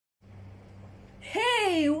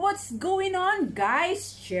Hi! What's going on,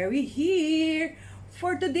 guys? Cherry here!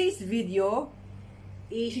 For today's video,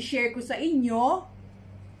 i-share ko sa inyo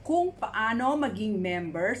kung paano maging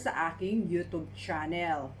member sa aking YouTube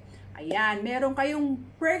channel. Ayan, meron kayong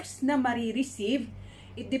perks na marireceive.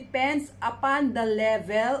 It depends upon the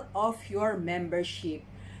level of your membership.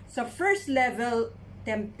 Sa first level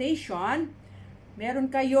temptation,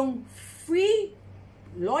 meron kayong free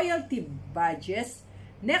loyalty badges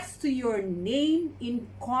next to your name in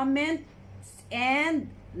comments and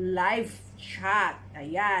live chat.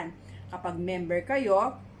 Ayan. Kapag member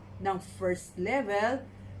kayo ng first level,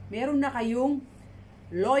 meron na kayong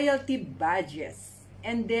loyalty badges.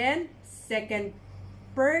 And then, second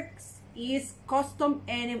perks is custom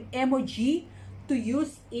emoji to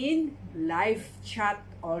use in live chat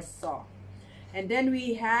also. And then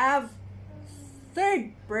we have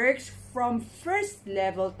third perks from first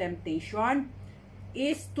level temptation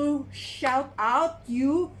is to shout out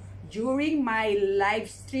you during my live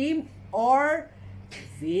stream or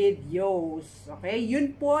videos. Okay?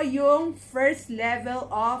 Yun po yung first level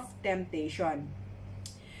of temptation.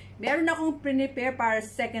 Meron akong prepare para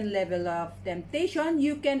second level of temptation.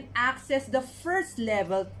 You can access the first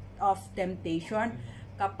level of temptation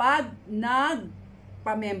kapag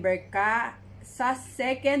nagpa-member ka sa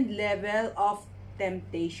second level of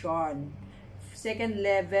temptation. Second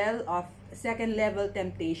level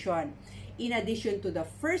temptation. In addition to the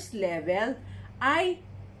first level, ay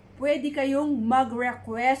pwede kayong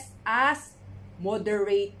mag-request as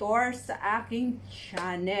moderator sa aking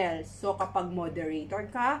channel. So kapag moderator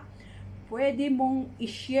ka, pwede mong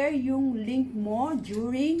i-share yung link mo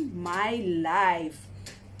during my live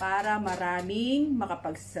para maraming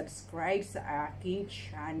makapag-subscribe sa aking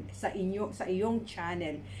channel, sa iyong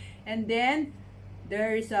channel. And then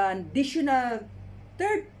there is an additional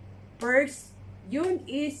third perks. Yun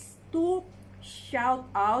is to shout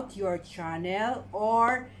out your channel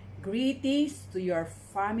or greetings to your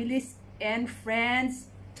families and friends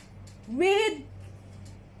with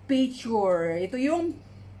picture. Ito yung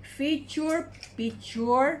picture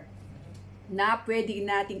na pwede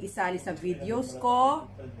nating isali sa videos ko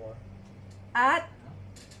at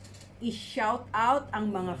i-shout out ang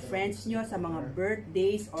mga friends nyo sa mga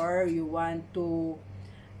birthdays or you want to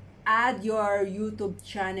add your YouTube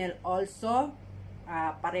channel also.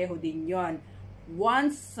 Pareho din yon.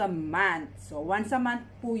 Once a month. So, once a month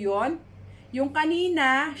po yon. Yung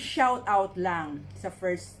kanina, shout out lang sa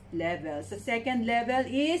first level. Sa second level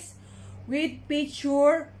is with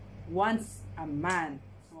picture once a month.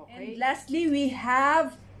 Okay. And lastly, we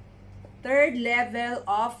have third level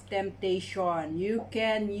of temptation. You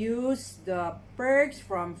can use the perks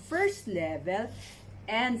from first level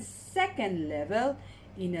and second level.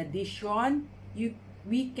 In addition,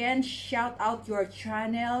 we can shout out your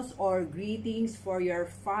channels or greetings for your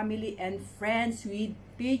family and friends with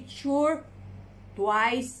picture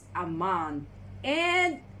twice a month.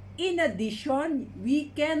 And in addition,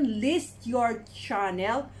 we can list your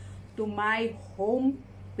channel to my home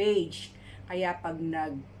page. Kaya pag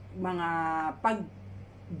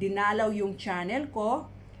dinalaw yung channel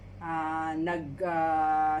ko,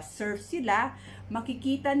 nag-surf sila,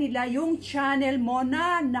 makikita nila yung channel mo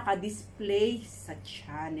na naka-display sa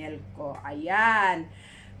channel ko. Ayan.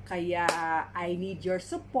 Kaya, I need your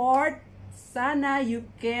support. Sana you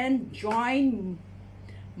can join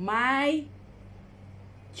my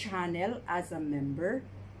channel as a member.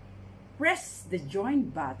 Press the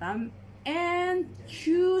join button and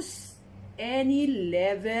choose any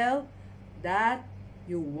level that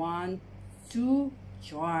you want to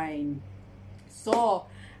join. So,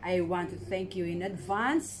 I want to thank you in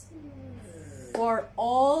advance for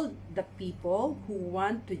all the people who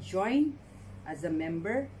want to join as a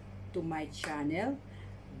member to my channel.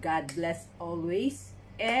 God bless always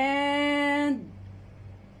and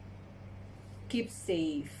keep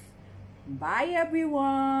safe. Bye everyone.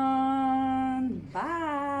 Bye.